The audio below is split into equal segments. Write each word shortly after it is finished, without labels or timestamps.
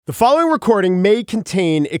The following recording may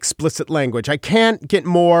contain explicit language. I can't get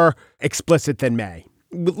more explicit than may.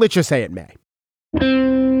 Let's just say it may.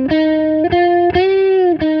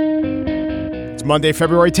 It's Monday,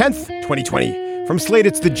 February 10th, 2020. From Slate,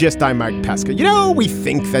 it's The Gist. I'm Mike Pesca. You know, we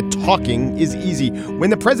think that talking is easy. When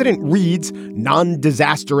the president reads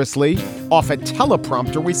non-disastrously off a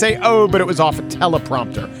teleprompter, we say, oh, but it was off a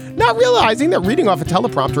teleprompter. Not realizing that reading off a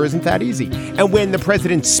teleprompter isn't that easy. And when the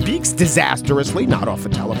president speaks disastrously, not off a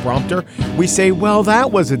teleprompter, we say, well,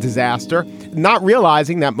 that was a disaster. Not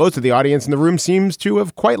realizing that most of the audience in the room seems to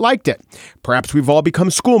have quite liked it. Perhaps we've all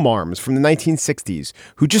become school marms from the 1960s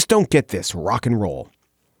who just don't get this rock and roll.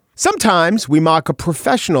 Sometimes we mock a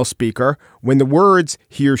professional speaker when the words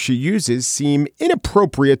he or she uses seem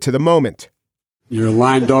inappropriate to the moment. You're a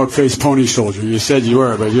lying dog-faced pony soldier. You said you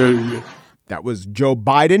were, but you're... That was Joe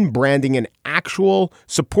Biden branding an actual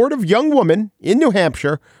supportive young woman in New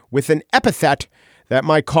Hampshire with an epithet that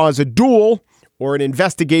might cause a duel or an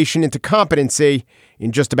investigation into competency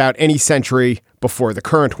in just about any century before the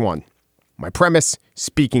current one. My premise,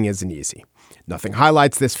 speaking isn't easy. Nothing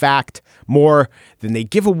highlights this fact more than they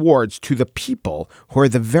give awards to the people who are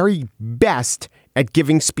the very best at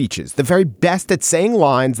giving speeches, the very best at saying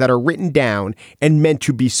lines that are written down and meant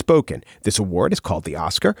to be spoken. This award is called the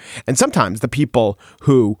Oscar, and sometimes the people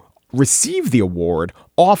who receive the award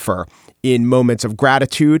offer, in moments of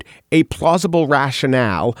gratitude, a plausible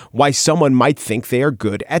rationale why someone might think they are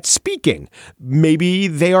good at speaking. Maybe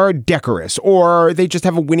they are decorous or they just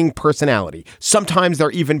have a winning personality. Sometimes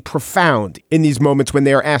they're even profound in these moments when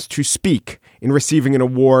they are asked to speak in receiving an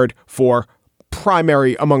award for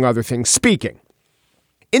primary, among other things, speaking.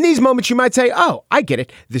 In these moments, you might say, oh, I get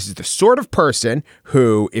it. This is the sort of person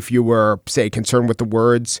who, if you were, say, concerned with the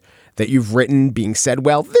words that you've written being said,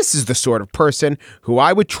 well, this is the sort of person who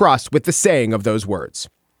I would trust with the saying of those words.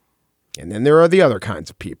 And then there are the other kinds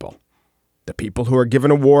of people. The people who are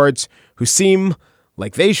given awards who seem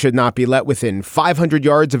like they should not be let within 500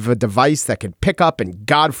 yards of a device that can pick up and,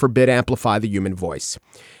 God forbid, amplify the human voice.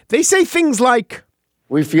 They say things like,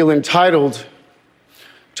 we feel entitled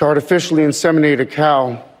to artificially inseminate a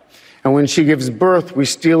cow, and when she gives birth, we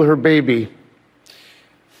steal her baby,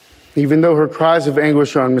 even though her cries of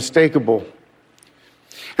anguish are unmistakable.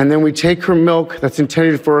 And then we take her milk that's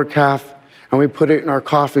intended for her calf, and we put it in our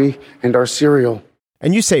coffee and our cereal.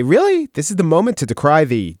 And you say, really? This is the moment to decry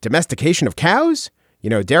the domestication of cows? You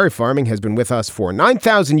know, dairy farming has been with us for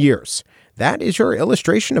 9,000 years. That is your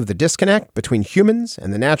illustration of the disconnect between humans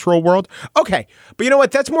and the natural world? Okay, but you know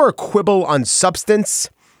what? That's more a quibble on substance.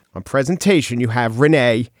 On presentation, you have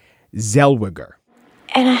Renee Zellweger.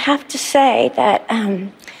 And I have to say that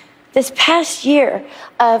this past year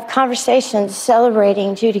of conversations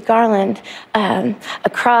celebrating Judy Garland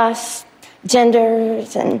across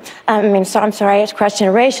genders and across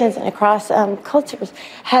generations and across cultures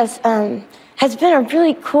has been a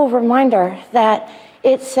really cool reminder that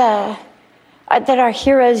it's that our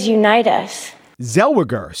heroes unite us.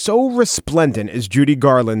 Zellweger, so resplendent as Judy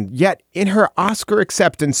Garland, yet in her Oscar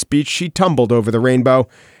acceptance speech, she tumbled over the rainbow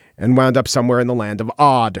and wound up somewhere in the land of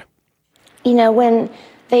Odd. You know, when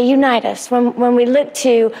they unite us, when we look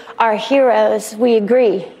to our heroes, we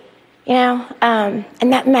agree, you know,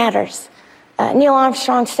 and that matters. Neil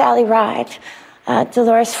Armstrong, Sally Ride,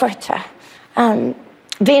 Dolores Huerta,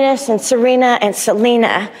 Venus and Serena and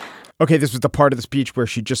Selena. Okay, this was the part of the speech where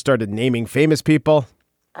she just started naming famous people.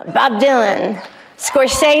 Bob Dylan,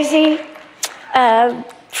 Scorsese,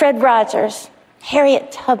 Fred Rogers, Harriet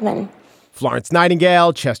Tubman. Florence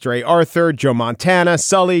Nightingale, Chester A. Arthur, Joe Montana,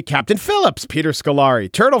 Sully, Captain Phillips, Peter Scolari,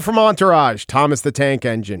 Turtle from Entourage, Thomas the Tank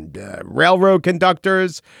Engine, railroad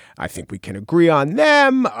conductors. I think we can agree on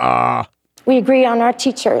them. We agree on our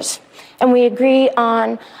teachers, and we agree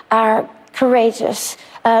on our courageous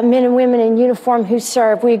men and women in uniform who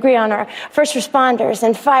serve. We agree on our first responders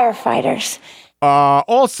and firefighters.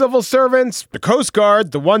 All civil servants, the Coast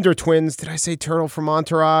Guard, the Wonder Twins. Did I say Turtle from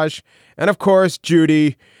Entourage? And of course,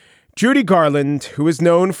 Judy Garland, who is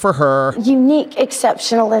known for her unique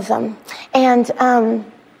exceptionalism and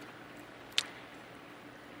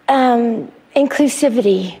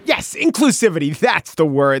inclusivity. Yes, inclusivity. That's the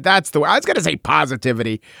word. I was going to say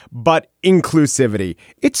positivity, but inclusivity.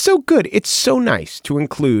 It's so good. It's so nice to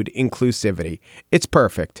include inclusivity. It's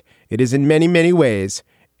perfect. It is in many, many ways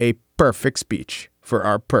a perfect speech for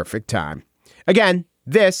our perfect time. Again,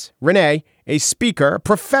 this, Renee, a speaker, a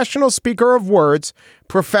professional speaker of words,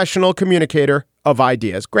 professional communicator of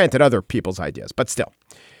ideas. Granted, other people's ideas, but still.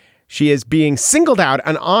 She is being singled out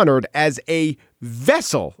and honored as a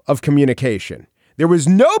vessel of communication. There was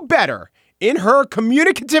no better in her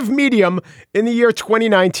communicative medium in the year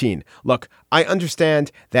 2019. Look, I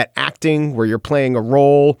understand that acting where you're playing a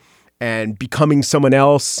role and becoming someone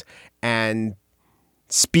else and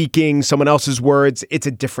speaking someone else's words, it's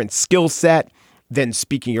a different skill set than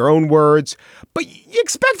speaking your own words. But you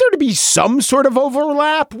expect there to be some sort of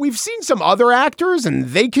overlap. We've seen some other actors and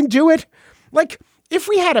they can do it. Like if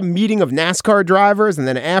we had a meeting of NASCAR drivers and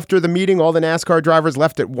then after the meeting, all the NASCAR drivers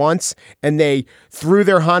left at once and they threw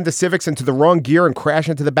their Honda Civics into the wrong gear and crashed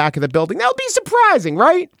into the back of the building, that would be surprising,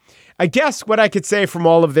 right? I guess what I could say from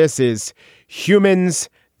all of this is humans,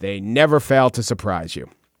 they never fail to surprise you.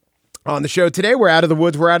 On the show today, we're out of the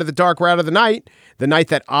woods, we're out of the dark, we're out of the night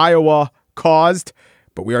that Iowa caused,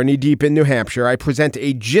 but we are knee-deep in New Hampshire. I present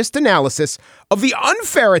a gist analysis of the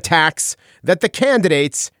unfair attacks that the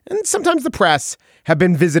candidates, and sometimes the press, have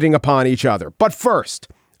been visiting upon each other. But first,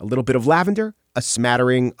 a little bit of lavender, a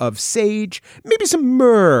smattering of sage, maybe some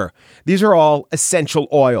myrrh. These are all essential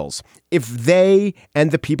oils, if they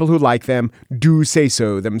and the people who like them do say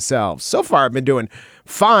so themselves. So far, I've been doing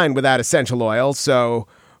fine without essential oils, so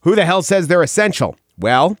who the hell says they're essential?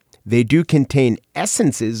 Well, they do contain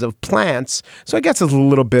essences of plants, so I guess it's a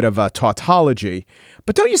little bit of a tautology.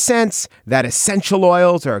 But don't you sense that essential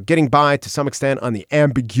oils are getting by to some extent on the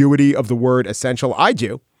ambiguity of the word essential? I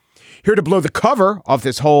do. Here to blow the cover off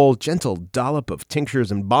this whole gentle dollop of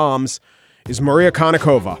tinctures and balms is Maria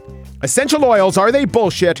Konnikova. Essential oils, are they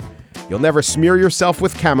bullshit? You'll never smear yourself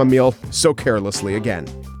with chamomile so carelessly again.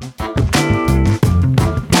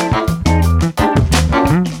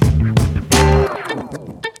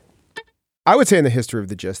 I would say in the history of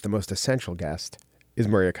the gist, the most essential guest is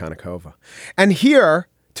Maria Konnikova. And here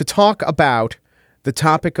to talk about the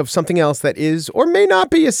topic of something else that is or may not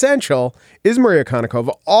be essential is Maria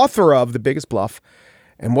Konnikova, author of The Biggest Bluff.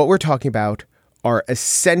 And what we're talking about are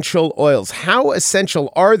essential oils. How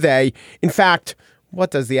essential are they? In fact, what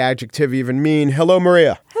does the adjective even mean? Hello,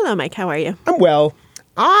 Maria. Hello, Mike. How are you? I'm well.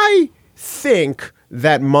 I think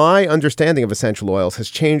that my understanding of essential oils has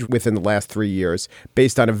changed within the last 3 years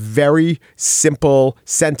based on a very simple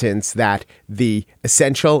sentence that the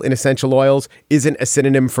essential in essential oils isn't a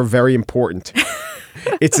synonym for very important.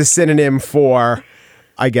 It's a synonym for,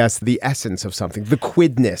 I guess, the essence of something, the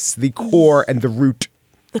quidness, the core and the root.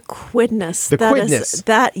 The quidness. The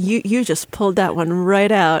quidness. You just pulled that one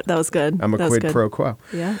right out. That was good. I'm a quid pro quo.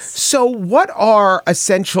 Yes. So what are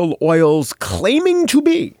essential oils claiming to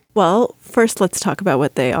be? Well, first let's talk about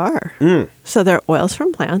what they are. So they're oils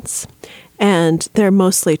from plants, and they're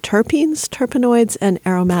mostly terpenes, terpenoids, and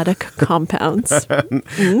aromatic compounds.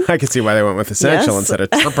 I can see why they went with essential instead of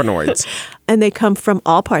terpenoids. And they come from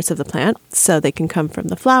all parts of the plant. So they can come from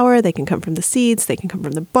the flower, they can come from the seeds, they can come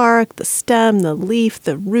from the bark, the stem, the leaf,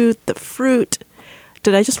 the root, the fruit.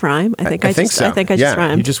 Did I just rhyme? I think I just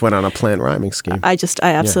rhymed. You just went on a plant rhyming scheme. I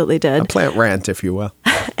absolutely did. A plant rant, if you will.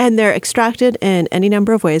 And they're extracted in any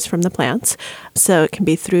number of ways from the plants. So it can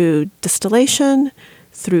be through distillation,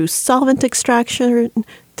 through solvent extraction,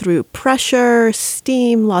 through pressure,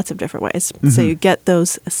 steam, lots of different ways. Mm-hmm. So you get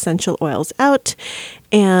those essential oils out.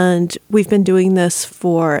 And we've been doing this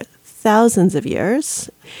for thousands of years.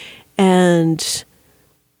 And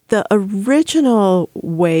the original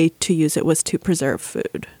way to use it was to preserve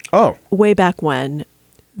food. Oh. Way back when,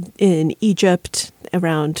 in Egypt,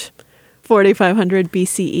 around 4,500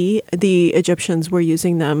 BCE, the Egyptians were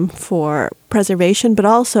using them for preservation, but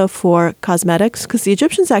also for cosmetics, because the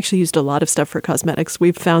Egyptians actually used a lot of stuff for cosmetics.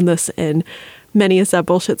 We've found this in many Is That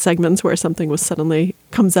Bullshit segments where something was suddenly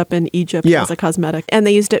comes up in Egypt as a cosmetic. And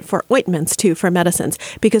they used it for ointments, too, for medicines,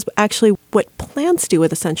 because actually what plants do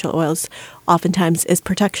with essential oils oftentimes is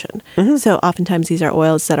protection. Mm-hmm. So oftentimes these are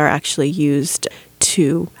oils that are actually used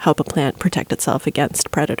to help a plant protect itself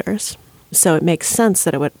against predators. So it makes sense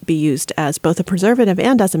that it would be used as both a preservative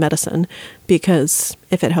and as a medicine, because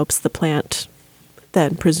if it helps the plant,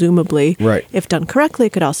 then presumably, if done correctly,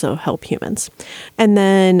 it could also help humans. And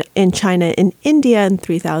then in China and India in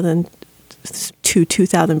 3000 to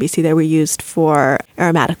 2000 BC, they were used for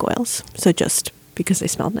aromatic oils. So just because they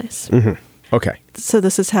smelled nice. Mm-hmm. Okay. So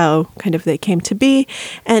this is how kind of they came to be.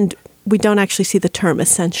 And we don't actually see the term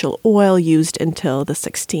essential oil used until the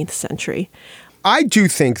 16th century. I do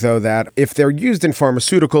think, though, that if they're used in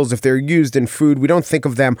pharmaceuticals, if they're used in food, we don't think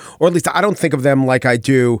of them, or at least I don't think of them like I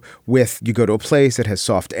do with you go to a place, it has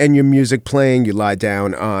soft Enya music playing, you lie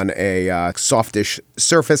down on a softish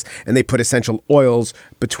surface, and they put essential oils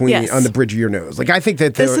on the bridge of your nose. Like, I think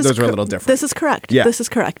that those are a little different. This is correct. Yeah. This is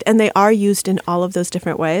correct. And they are used in all of those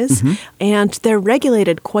different ways, and they're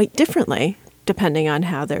regulated quite differently depending on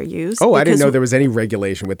how they're used. Oh, I didn't because know there was any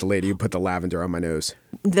regulation with the lady who put the lavender on my nose.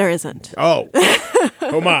 There isn't. Oh.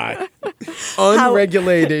 Oh, my.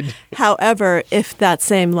 Unregulated. However, if that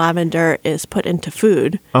same lavender is put into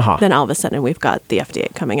food, then all of a sudden we've got the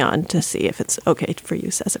FDA coming on to see if it's okay for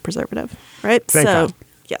use as a preservative, right? Thank God.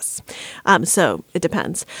 Yes. So it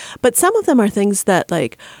depends. But some of them are things that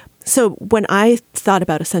so when I thought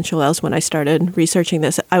about essential oils, when I started researching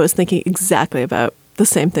this, I was thinking exactly about the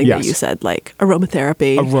same thing that you said, like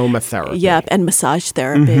aromatherapy. Aromatherapy. Yep, and massage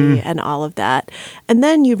therapy and all of that. And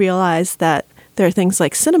then you realize that there are things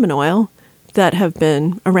like cinnamon oil that have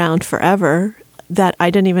been around forever that I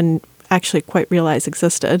didn't even actually quite realize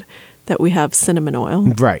existed, that we have cinnamon oil.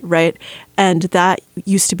 Right. Right? And that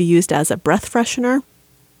used to be used as a breath freshener.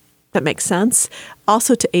 That makes sense.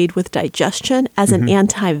 Also to aid with digestion, as an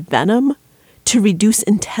anti-venom, to reduce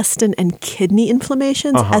intestine and kidney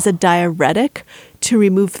inflammations, as a diuretic, to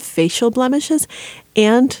remove facial blemishes.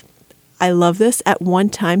 And I love this. At one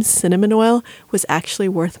time, cinnamon oil was actually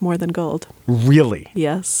worth more than gold. Really?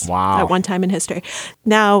 Yes. Wow. At one time in history.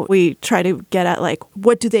 Now we try to get at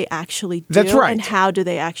what do they actually do? That's right. And how do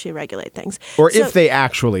they actually regulate things? Or if they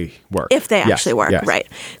actually work. If they actually work, yes. right.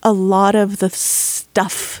 A lot of the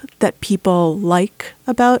stuff that people like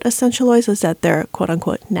about essential oils is that they're quote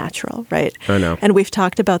unquote natural, right? I know. And we've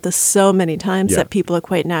talked about this so many times Yeah. that people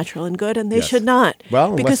equate natural and good, and they Yes. should not.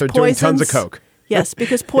 Well, unless they're doing tons of coke. Yes,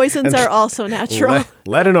 because poisons are also natural.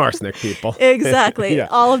 Lead and arsenic, people. Exactly. Yeah.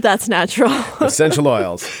 All of that's natural. Essential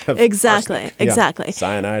oils. Exactly. Arsenic. Yeah. Exactly.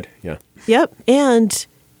 Cyanide. Yeah. Yep. And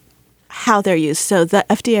how they're used. So the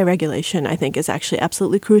FDA regulation, I think, is actually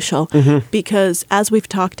absolutely crucial because as we've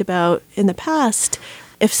talked about in the past,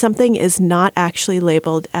 if something is not actually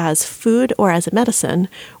labeled as food or as a medicine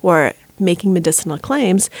or making medicinal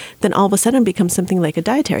claims, then all of a sudden it becomes something like a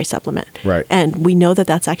dietary supplement. Right. And we know that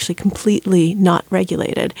that's actually completely not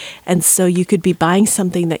regulated. And so you could be buying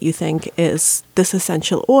something that you think is this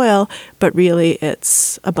essential oil, but really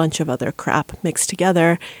it's a bunch of other crap mixed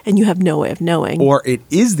together, and you have no way of knowing. Or it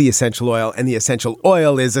is the essential oil, and the essential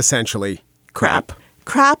oil is essentially crap.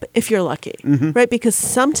 Crap if you're lucky, right? Because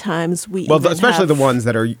sometimes we Well, even especially have, the ones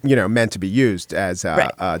that are meant to be used as Right.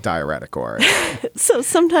 a diuretic or So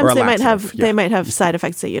sometimes Or a they might have laxative, yeah. they might have side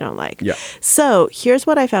effects that you don't like. Yeah. So here's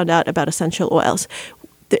what I found out about essential oils.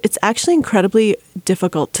 It's actually incredibly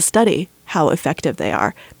difficult to study how effective they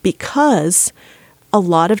are because a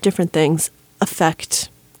lot of different things affect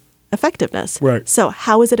effectiveness. Right. So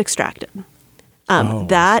how is it extracted?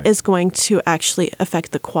 That is going to actually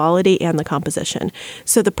affect the quality and the composition.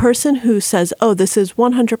 So the person who says, oh, this is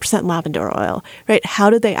 100% lavender oil, right? How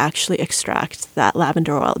do they actually extract that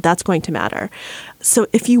lavender oil? That's going to matter. So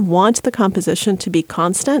if you want the composition to be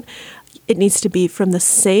constant, it needs to be from the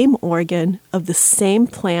same organ of the same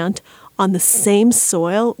plant on the same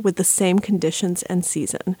soil with the same conditions and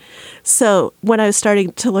season. So when I was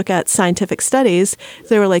starting to look at scientific studies,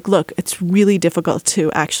 they were like, look, it's really difficult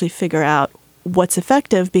to actually figure out what's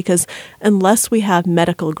effective because unless we have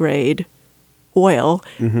medical grade oil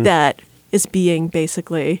that is being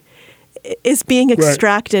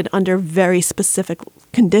extracted under very specific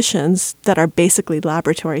conditions that are basically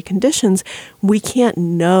laboratory conditions, we can't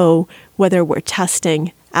know whether we're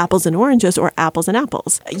testing apples and oranges or apples and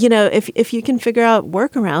apples. If you can figure out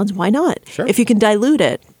workarounds, why not? Sure. If you can dilute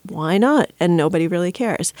it, why not? And nobody really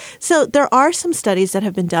cares. So there are some studies that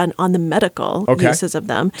have been done on the medical uses of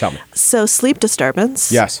them. Tell me. So sleep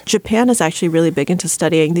disturbance. Yes. Japan is actually really big into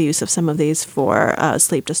studying the use of some of these for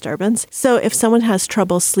sleep disturbance. So if someone has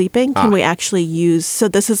trouble sleeping, can we actually use, so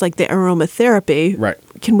this is like the aromatherapy. Right.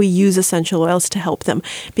 Can we use essential oils to help them?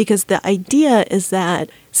 Because the idea is that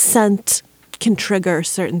scent can trigger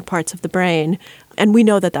certain parts of the brain. And we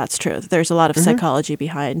know that that's true. There's a lot of psychology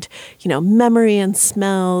behind, memory and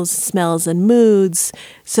smells and moods.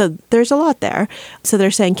 So there's a lot there. So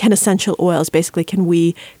they're saying, can essential oils, basically, can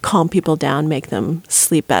we calm people down, make them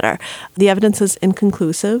sleep better? The evidence is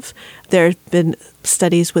inconclusive. There have been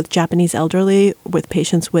studies with Japanese elderly, with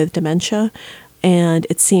patients with dementia, and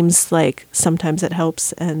it seems like sometimes it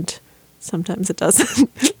helps and sometimes it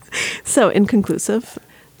doesn't. So inconclusive.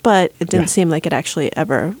 But it didn't seem like it actually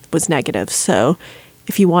ever was negative. So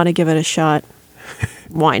if you want to give it a shot,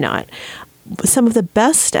 why not? Some of the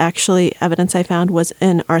best, actually, evidence I found was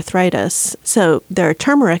in arthritis. So there are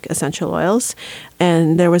turmeric essential oils,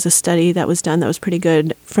 and there was a study that was done that was pretty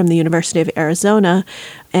good from the University of Arizona,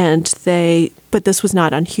 but this was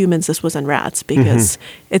not on humans, this was on rats, because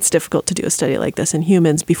it's difficult to do a study like this in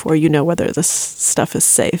humans before you know whether this stuff is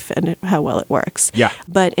safe and how well it works. Yeah.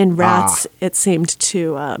 But in rats, it seemed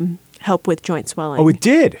to help with joint swelling. Oh, it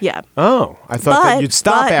did? Yeah. Oh, I thought that you'd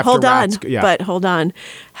stop after hold rats. on. But hold on.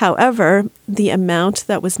 However, the amount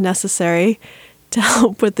that was necessary to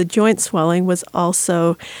help with the joint swelling was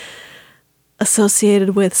also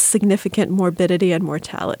associated with significant morbidity and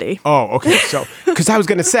mortality. Oh, okay. So, because I was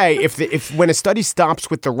going to say, if when a study stops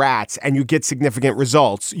with the rats and you get significant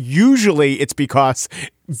results, usually it's because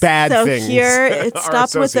bad things. So here it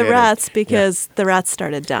stopped with the rats because the rats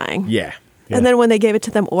started dying. Yeah. And then when they gave it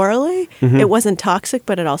to them orally, it wasn't toxic,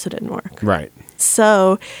 but it also didn't work. Right.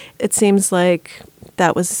 So it seems like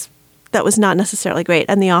that was not necessarily great.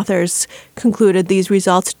 And the authors concluded these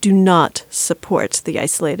results do not support the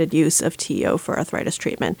isolated use of TEO for arthritis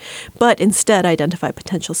treatment, but instead identify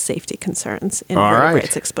potential safety concerns in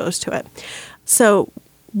vertebrates exposed to it. So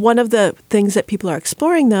one of the things that people are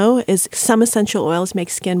exploring, though, is some essential oils make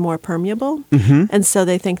skin more permeable. And so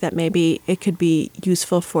they think that maybe it could be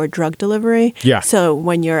useful for drug delivery. Yeah. So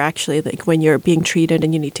when you're actually, when you're being treated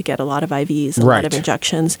and you need to get a lot of IVs, a lot of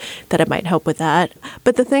injections, that it might help with that.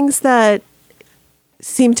 But the things that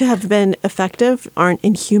seem to have been effective aren't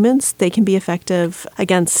in humans. They can be effective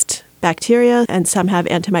against bacteria, and some have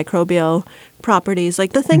antimicrobial properties,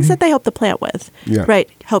 like the things that they help the plant with, right?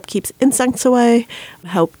 Help keep insects away,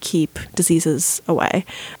 help keep diseases away.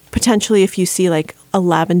 Potentially, if you see like a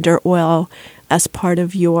lavender oil as part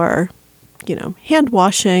of your, hand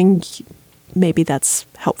washing, maybe that's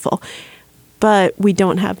helpful. But we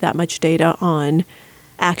don't have that much data on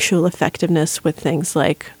actual effectiveness with things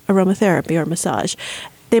like aromatherapy or massage.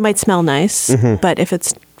 They might smell nice, but if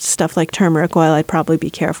it's stuff like turmeric oil, I'd probably be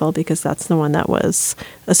careful because that's the one that was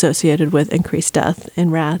associated with increased death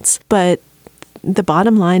in rats. But the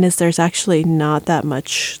bottom line is there's actually not that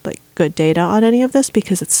much good data on any of this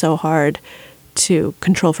because it's so hard to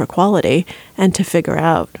control for quality and to figure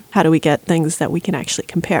out how do we get things that we can actually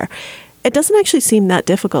compare. It doesn't actually seem that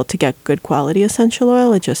difficult to get good quality essential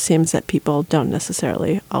oil. It just seems that people don't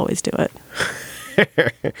necessarily always do it.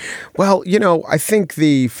 Well, I think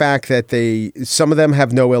the fact that some of them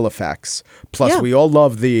have no ill effects, plus we all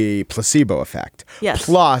love the placebo effect. Yes.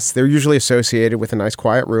 Plus, they're usually associated with a nice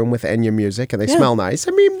quiet room with Enya music and they smell nice.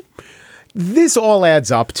 I mean, this all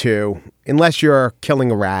adds up to, unless you're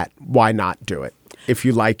killing a rat, why not do it if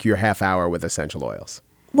you like your half hour with essential oils?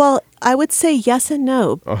 Well, I would say yes and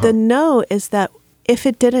no. The no is that if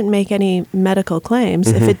it didn't make any medical claims,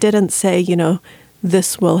 if it didn't say,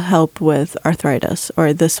 this will help with arthritis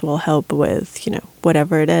or this will help with,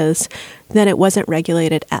 whatever it is, then it wasn't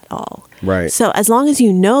regulated at all. Right. So as long as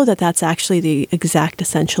you know that that's actually the exact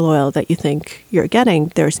essential oil that you think you're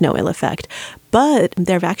getting, there's no ill effect. But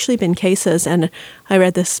there have actually been cases, and I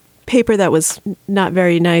read this paper that was not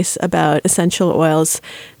very nice about essential oils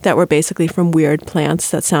that were basically from weird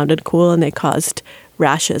plants that sounded cool and they caused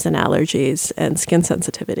rashes and allergies and skin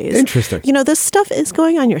sensitivities. Interesting. This stuff is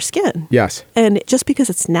going on your skin. Yes. And just because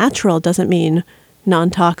it's natural doesn't mean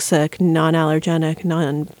non-toxic,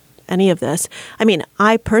 non-allergenic, any of this. I mean,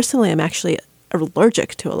 I personally am actually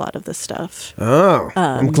allergic to a lot of this stuff. Oh,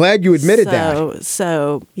 I'm glad you admitted that.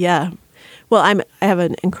 So, yeah. Well, I have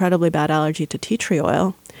an incredibly bad allergy to tea tree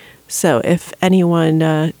oil. So if anyone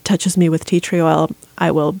touches me with tea tree oil, I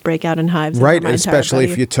will break out in hives. Right, and especially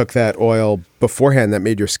if you took that oil beforehand that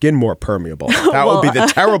made your skin more permeable. That would be the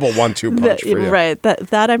terrible 1-2 punch for you. Right,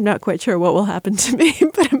 that I'm not quite sure what will happen to me,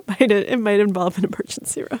 but it might involve an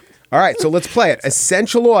emergency room. All right, so let's play it.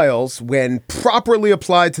 Essential oils, when properly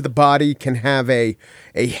applied to the body, can have a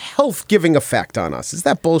health-giving effect on us. Is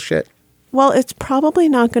that bullshit? Well, it's probably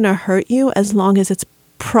not going to hurt you as long as it's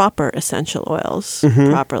proper essential oils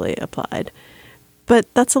properly applied. But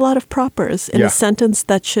that's a lot of propers in a sentence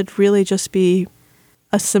that should really just be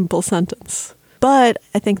a simple sentence. But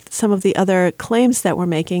I think some of the other claims that we're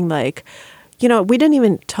making, we didn't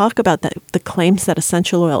even talk about the claims that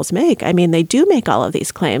essential oils make. I mean, they do make all of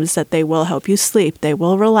these claims that they will help you sleep, they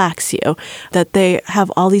will relax you, that they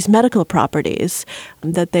have all these medical properties,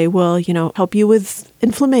 that they will, help you with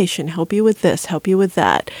inflammation, help you with this, help you with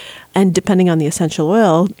that. And depending on the essential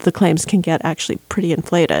oil, the claims can get actually pretty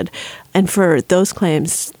inflated. And for those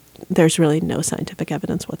claims, there's really no scientific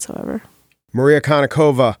evidence whatsoever. Maria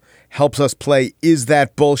Konnikova helps us play Is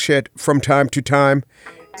That Bullshit from time to time.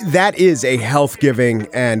 That is a health-giving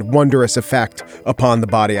and wondrous effect upon the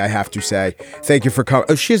body, I have to say. Thank you for coming.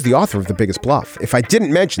 Oh, she is the author of The Biggest Bluff. If I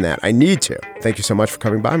didn't mention that, I need to. Thank you so much for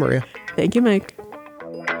coming by, Maria. Thank you, Mike.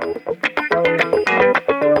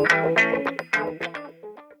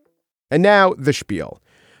 And now, the spiel.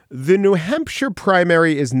 The New Hampshire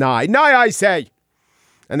primary is nigh. Nigh, I say!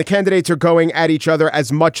 And the candidates are going at each other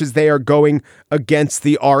as much as they are going against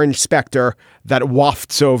the orange specter that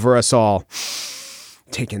wafts over us all.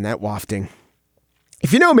 taking that wafting.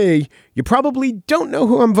 If you know me, you probably don't know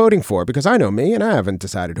who I'm voting for, because I know me and I haven't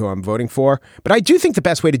decided who I'm voting for. But I do think the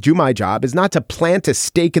best way to do my job is not to plant a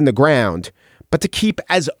stake in the ground, but to keep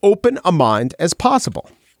as open a mind as possible.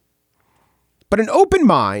 But an open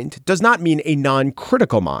mind does not mean a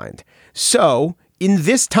non-critical mind. So in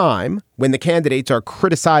this time, when the candidates are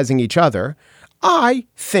criticizing each other, I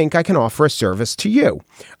think I can offer a service to you.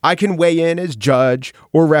 I can weigh in as judge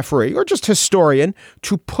or referee or just historian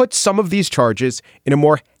to put some of these charges in a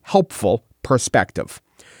more helpful perspective.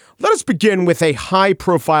 Let us begin with a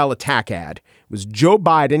high-profile attack ad. It was Joe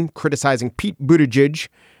Biden criticizing Pete Buttigieg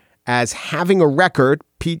as having a record.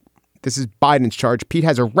 Pete, this is Biden's charge. Pete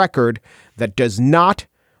has a record that does not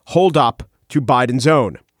hold up to Biden's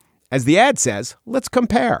own. As the ad says, let's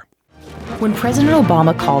compare. When President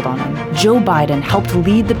Obama called on him, Joe Biden helped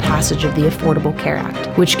lead the passage of the Affordable Care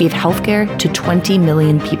Act, which gave health care to 20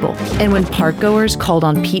 million people. And when parkgoers called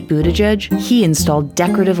on Pete Buttigieg, he installed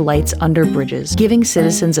decorative lights under bridges, giving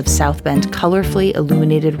citizens of South Bend colorfully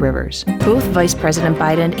illuminated rivers. Both Vice President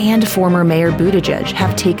Biden and former Mayor Buttigieg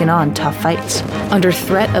have taken on tough fights. Under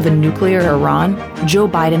threat of a nuclear Iran, Joe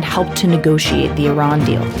Biden helped to negotiate the Iran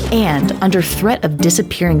deal. And under threat of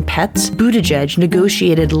disappearing pets, Buttigieg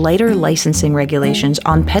negotiated lighter licensing regulations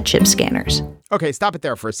on pet chip scanners. Okay, stop it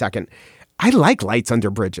there for a second. I like lights under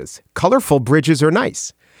bridges. Colorful bridges are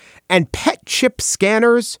nice. And pet chip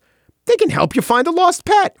scanners, they can help you find a lost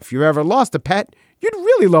pet. If you ever lost a pet, you'd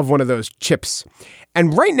really love one of those chips.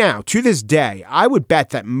 And right now, to this day, I would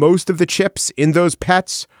bet that most of the chips in those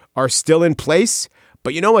pets are still in place.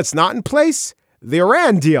 But you know what's not in place? The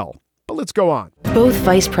Iran deal. But let's go on. Both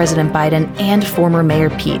Vice President Biden and former Mayor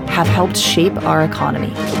Pete have helped shape our economy.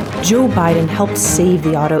 Joe Biden helped save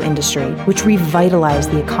the auto industry, which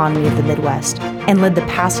revitalized the economy of the Midwest, and led the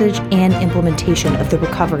passage and implementation of the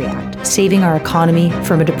Recovery Act, saving our economy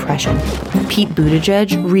from a depression. Pete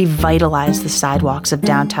Buttigieg revitalized the sidewalks of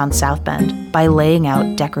downtown South Bend by laying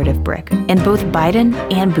out decorative brick. And both Biden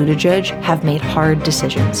and Buttigieg have made hard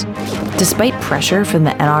decisions. Despite pressure from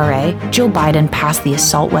the NRA, Joe Biden passed the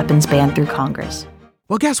assault weapons ban through Congress.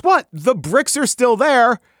 Well, guess what? The bricks are still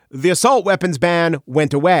there. The assault weapons ban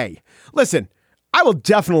went away. Listen, I will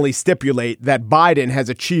definitely stipulate that Biden has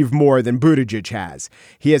achieved more than Buttigieg has.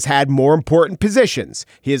 He has had more important positions.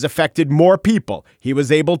 He has affected more people. He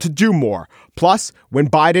was able to do more. Plus, when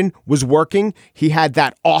Biden was working, he had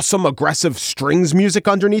that awesome, aggressive strings music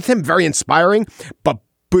underneath him. Very inspiring. But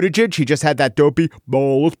Buttigieg, he just had that dopey,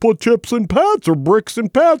 oh, let's put chips in pets or bricks in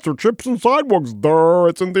pets or chips in sidewalks. Duh,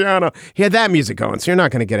 it's Indiana. He had that music going, so you're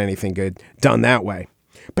not going to get anything good done that way.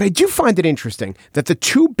 But I do find it interesting that the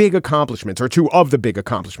two of the big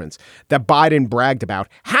accomplishments that Biden bragged about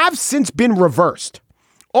have since been reversed.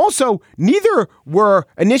 Also, neither were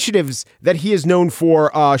initiatives that he is known for,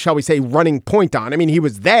 shall we say, running point on. I mean, he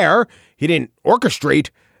was there. He didn't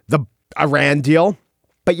orchestrate the Iran deal.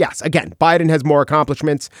 But yes, again, Biden has more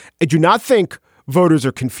accomplishments. I do not think voters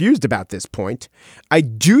are confused about this point. I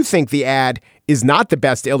do think the ad is not the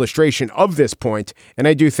best illustration of this point, and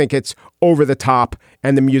I do think it's over the top,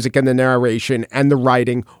 and the music and the narration and the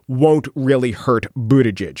writing won't really hurt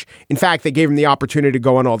Buttigieg. In fact, they gave him the opportunity to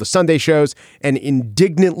go on all the Sunday shows and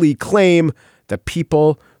indignantly claim that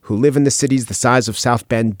people who live in the cities the size of South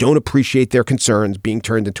Bend don't appreciate their concerns being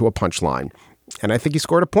turned into a punchline. And I think he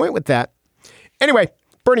scored a point with that. Anyway,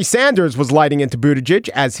 Bernie Sanders was lighting into Buttigieg,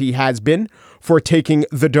 as he has been, for taking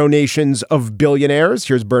the donations of billionaires.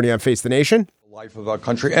 Here's Bernie on Face the Nation. Life of our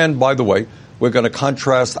country. And by the way, we're going to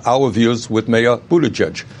contrast our views with Mayor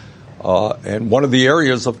Buttigieg. And one of the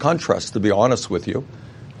areas of contrast, to be honest with you,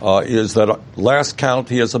 is that last count,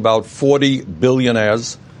 he has about 40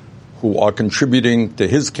 billionaires who are contributing to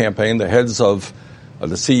his campaign, the heads of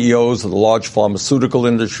the CEOs of the large pharmaceutical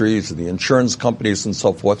industries, the insurance companies, and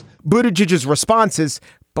so forth. Buttigieg's response is,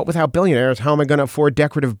 but without billionaires, how am I going to afford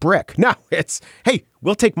decorative brick? No, it's, hey,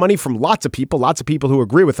 we'll take money from lots of people who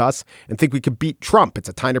agree with us and think we could beat Trump. It's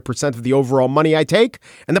a tiny percent of the overall money I take.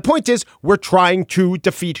 And the point is, we're trying to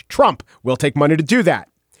defeat Trump. We'll take money to do that.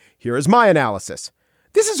 Here is my analysis.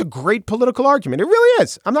 This is a great political argument. It really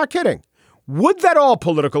is. I'm not kidding. Would that all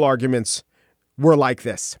political arguments were like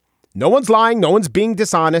this? No one's lying. No one's being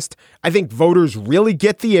dishonest. I think voters really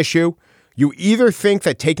get the issue. You either think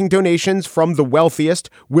that taking donations from the wealthiest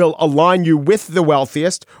will align you with the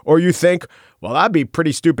wealthiest, or you think, well, that'd be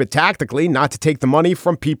pretty stupid tactically not to take the money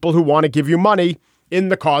from people who want to give you money in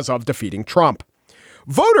the cause of defeating Trump.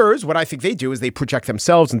 Voters, what I think they do is they project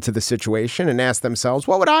themselves into the situation and ask themselves,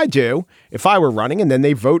 what would I do if I were running? And then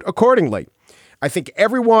they vote accordingly. I think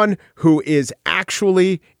everyone who is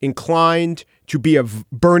actually inclined to be a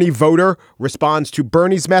Bernie voter responds to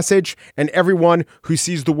Bernie's message, and everyone who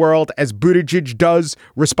sees the world as Buttigieg does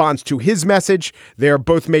responds to his message. They are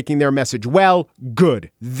both making their message well.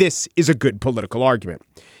 Good. This is a good political argument.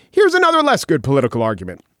 Here's another less good political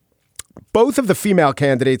argument. Both of the female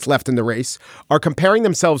candidates left in the race are comparing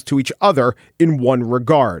themselves to each other in one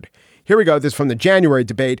regard. Here we go. This is from the January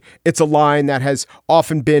debate. It's a line that has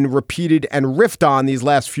often been repeated and riffed on these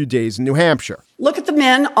last few days in New Hampshire. Look at the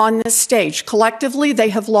men on this stage. Collectively, they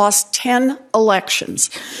have lost 10 elections.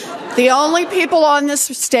 The only people on this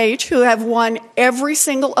stage who have won every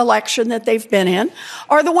single election that they've been in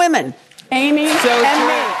are the women, Amy and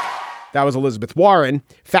me. That was Elizabeth Warren.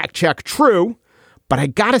 Fact check, true. But I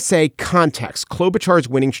gotta say, context. Klobuchar's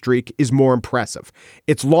winning streak is more impressive.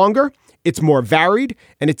 It's longer, it's more varied,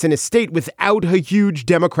 and it's in a state without a huge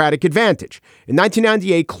Democratic advantage. In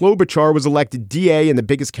 1998, Klobuchar was elected DA in the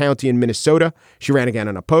biggest county in Minnesota. She ran again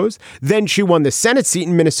unopposed. Then she won the Senate seat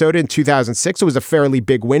in Minnesota in 2006. It was a fairly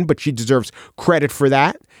big win, but she deserves credit for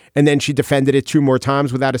that. And then she defended it 2 more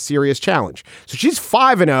times without a serious challenge. So she's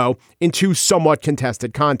 5-0 in 2 somewhat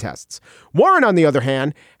contested contests. Warren, on the other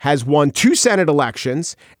hand, has won 2 Senate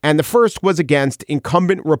elections, and the first was against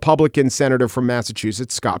incumbent Republican senator from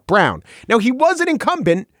Massachusetts, Scott Brown. Now, he was an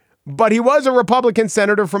incumbent, but he was a Republican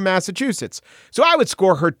senator from Massachusetts. So I would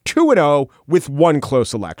score her 2-0 with 1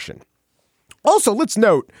 close election. Also, let's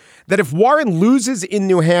note that if Warren loses in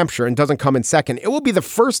New Hampshire and doesn't come in second, it will be the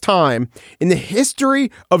first time in the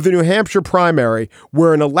history of the New Hampshire primary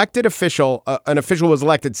where an elected official, was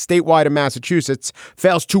elected statewide in Massachusetts,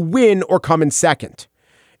 fails to win or come in second.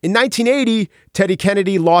 In 1980, Teddy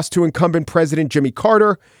Kennedy lost to incumbent President Jimmy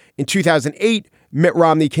Carter. In 2008, Mitt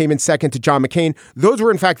Romney came in second to John McCain. Those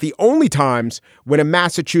were, in fact, the only times when a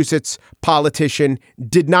Massachusetts politician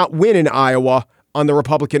did not win in Iowa on the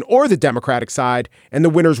Republican or the Democratic side, and the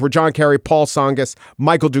winners were John Kerry, Paul Tsongas,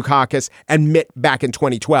 Michael Dukakis, and Mitt back in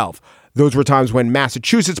 2012. Those were times when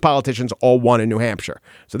Massachusetts politicians all won in New Hampshire.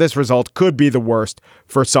 So this result could be the worst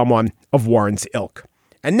for someone of Warren's ilk.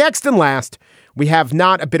 And next and last, we have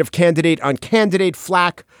not a bit of candidate on candidate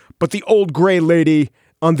flack, but the old gray lady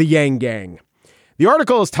on the Yang Gang. The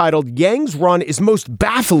article is titled, Yang's Run is Most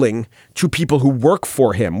Baffling to People Who Work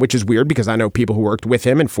for Him, which is weird because I know people who worked with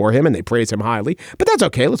him and for him and they praise him highly. But that's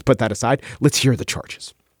okay. Let's put that aside. Let's hear the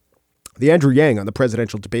charges. The Andrew Yang on the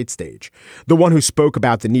presidential debate stage, the one who spoke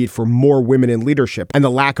about the need for more women in leadership and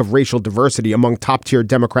the lack of racial diversity among top-tier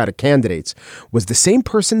Democratic candidates, was the same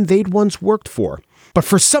person they'd once worked for. But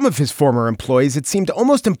for some of his former employees, it seemed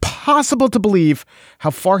almost impossible to believe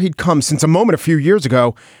how far he'd come since a moment a few years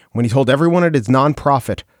ago when he told everyone at his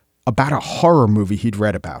nonprofit about a horror movie he'd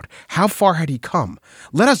read about. How far had he come?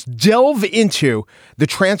 Let us delve into the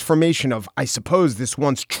transformation of, I suppose, this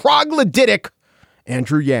once troglodytic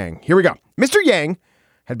Andrew Yang. Here we go. Mr. Yang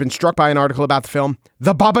had been struck by an article about the film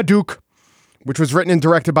The Babadook, which was written and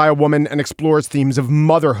directed by a woman and explores themes of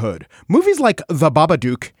motherhood. Movies like The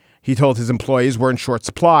Babadook, he told his employees, were in short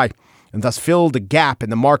supply and thus filled a gap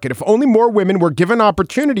in the market. If only more women were given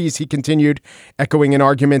opportunities, he continued, echoing an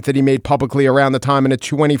argument that he made publicly around the time in a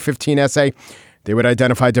 2015 essay, they would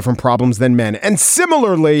identify different problems than men and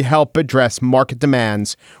similarly help address market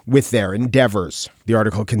demands with their endeavors. The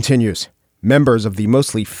article continues. Members of the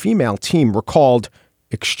mostly female team recalled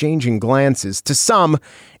exchanging glances. To some,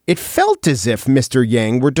 it felt as if Mr.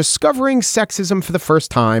 Yang were discovering sexism for the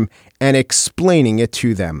first time and explaining it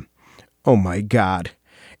to them. Oh my God.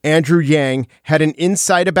 Andrew Yang had an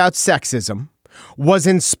insight about sexism, was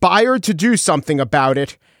inspired to do something about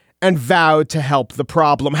it, and vowed to help the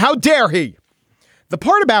problem. How dare he? The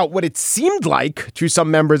part about what it seemed like to some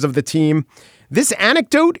members of the team, this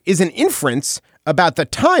anecdote is an inference about the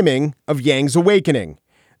timing of Yang's awakening.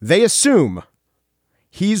 They assume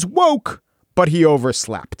he's woke, but he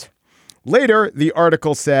overslept. Later, the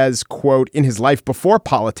article says, quote, in his life before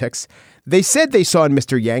politics, they said they saw in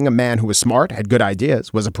Mr. Yang a man who was smart, had good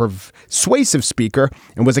ideas, was a persuasive speaker,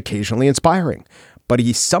 and was occasionally inspiring. But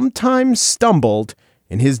he sometimes stumbled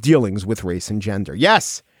in his dealings with race and gender.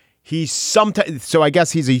 Yes, so I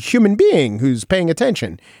guess he's a human being who's paying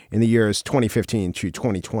attention in the years 2015 to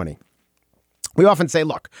 2020. We often say,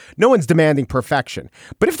 look, no one's demanding perfection.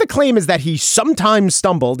 But if the claim is that he sometimes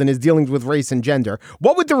stumbled in his dealings with race and gender,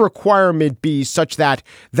 what would the requirement be such that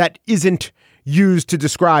that isn't used to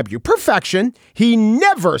describe you? Perfection. He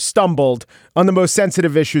never stumbled on the most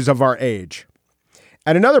sensitive issues of our age.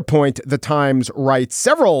 At another point, the Times writes,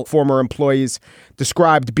 several former employees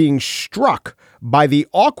described being struck by the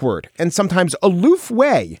awkward and sometimes aloof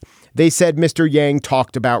way they said Mr. Yang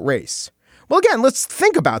talked about race. Well, again, let's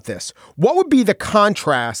think about this. What would be the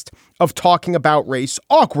contrast of talking about race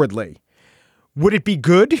awkwardly? Would it be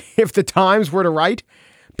good if the Times were to write?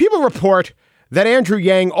 People report that Andrew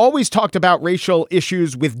Yang always talked about racial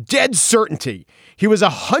issues with dead certainty. He was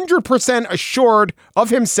 100% assured of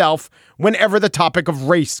himself whenever the topic of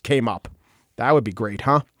race came up. That would be great,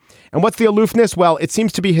 huh? And what's the aloofness? Well, it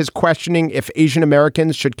seems to be his questioning if Asian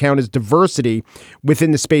Americans should count as diversity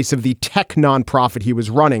within the space of the tech nonprofit he was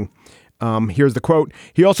running. Here's the quote.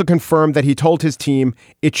 He also confirmed that he told his team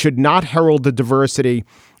it should not herald the diversity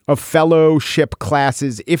of fellowship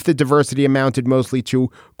classes if the diversity amounted mostly to,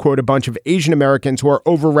 quote, a bunch of Asian Americans who are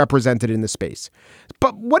overrepresented in the space.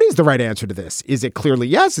 But what is the right answer to this? Is it clearly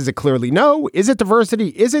yes? Is it clearly no? Is it diversity?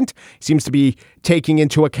 Isn't? Seems to be taking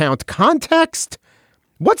into account context.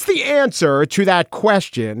 What's the answer to that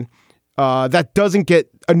question that doesn't get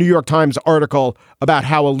a New York Times article about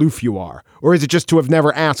how aloof you are? Or is it just to have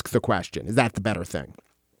never asked the question? Is that the better thing?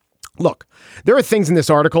 Look, there are things in this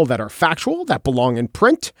article that are factual, that belong in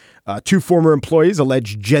print. 2 former employees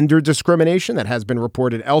allege gender discrimination that has been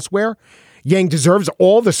reported elsewhere. Yang deserves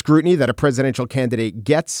all the scrutiny that a presidential candidate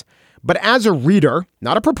gets. But as a reader,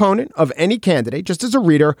 not a proponent of any candidate, just as a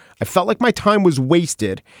reader, I felt like my time was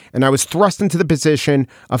wasted and I was thrust into the position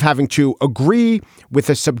of having to agree with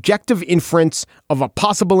a subjective inference of a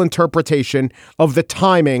possible interpretation of the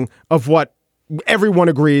timing of what everyone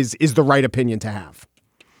agrees is the right opinion to have.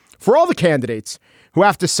 For all the candidates who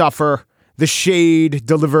have to suffer the shade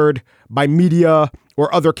delivered by media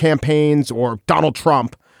or other campaigns or Donald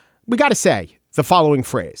Trump, we got to say the following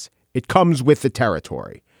phrase. It comes with the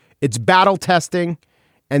territory. It's battle testing,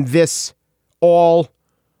 and this all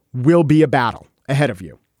will be a battle ahead of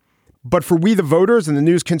you. But for we, the voters and the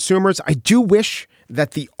news consumers, I do wish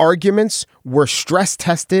that the arguments were stress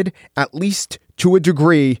tested, at least to a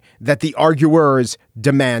degree that the arguers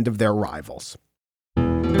demand of their rivals.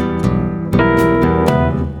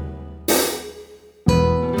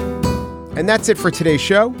 And that's it for today's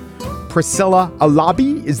show. Priscilla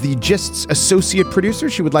Alabi is the Gist's associate producer.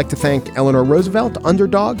 She would like to thank Eleanor Roosevelt,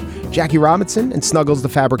 Underdog, Jackie Robinson, and Snuggles the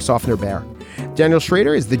Fabric Softener Bear. Daniel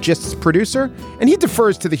Schrader is the Gist's producer, and he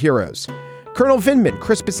defers to the heroes. Colonel Vinman,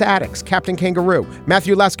 Crispus Attucks, Captain Kangaroo,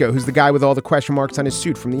 Matthew Lesko, who's the guy with all the question marks on his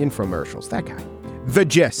suit from the infomercials. That guy. The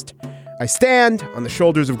Gist. I stand on the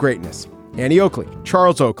shoulders of greatness. Annie Oakley,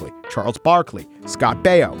 Charles Barkley, Scott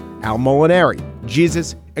Baio, Al Molinari,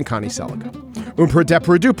 Jesus, and Connie Seligo. Umper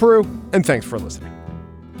Deperu Duperu, and thanks for listening.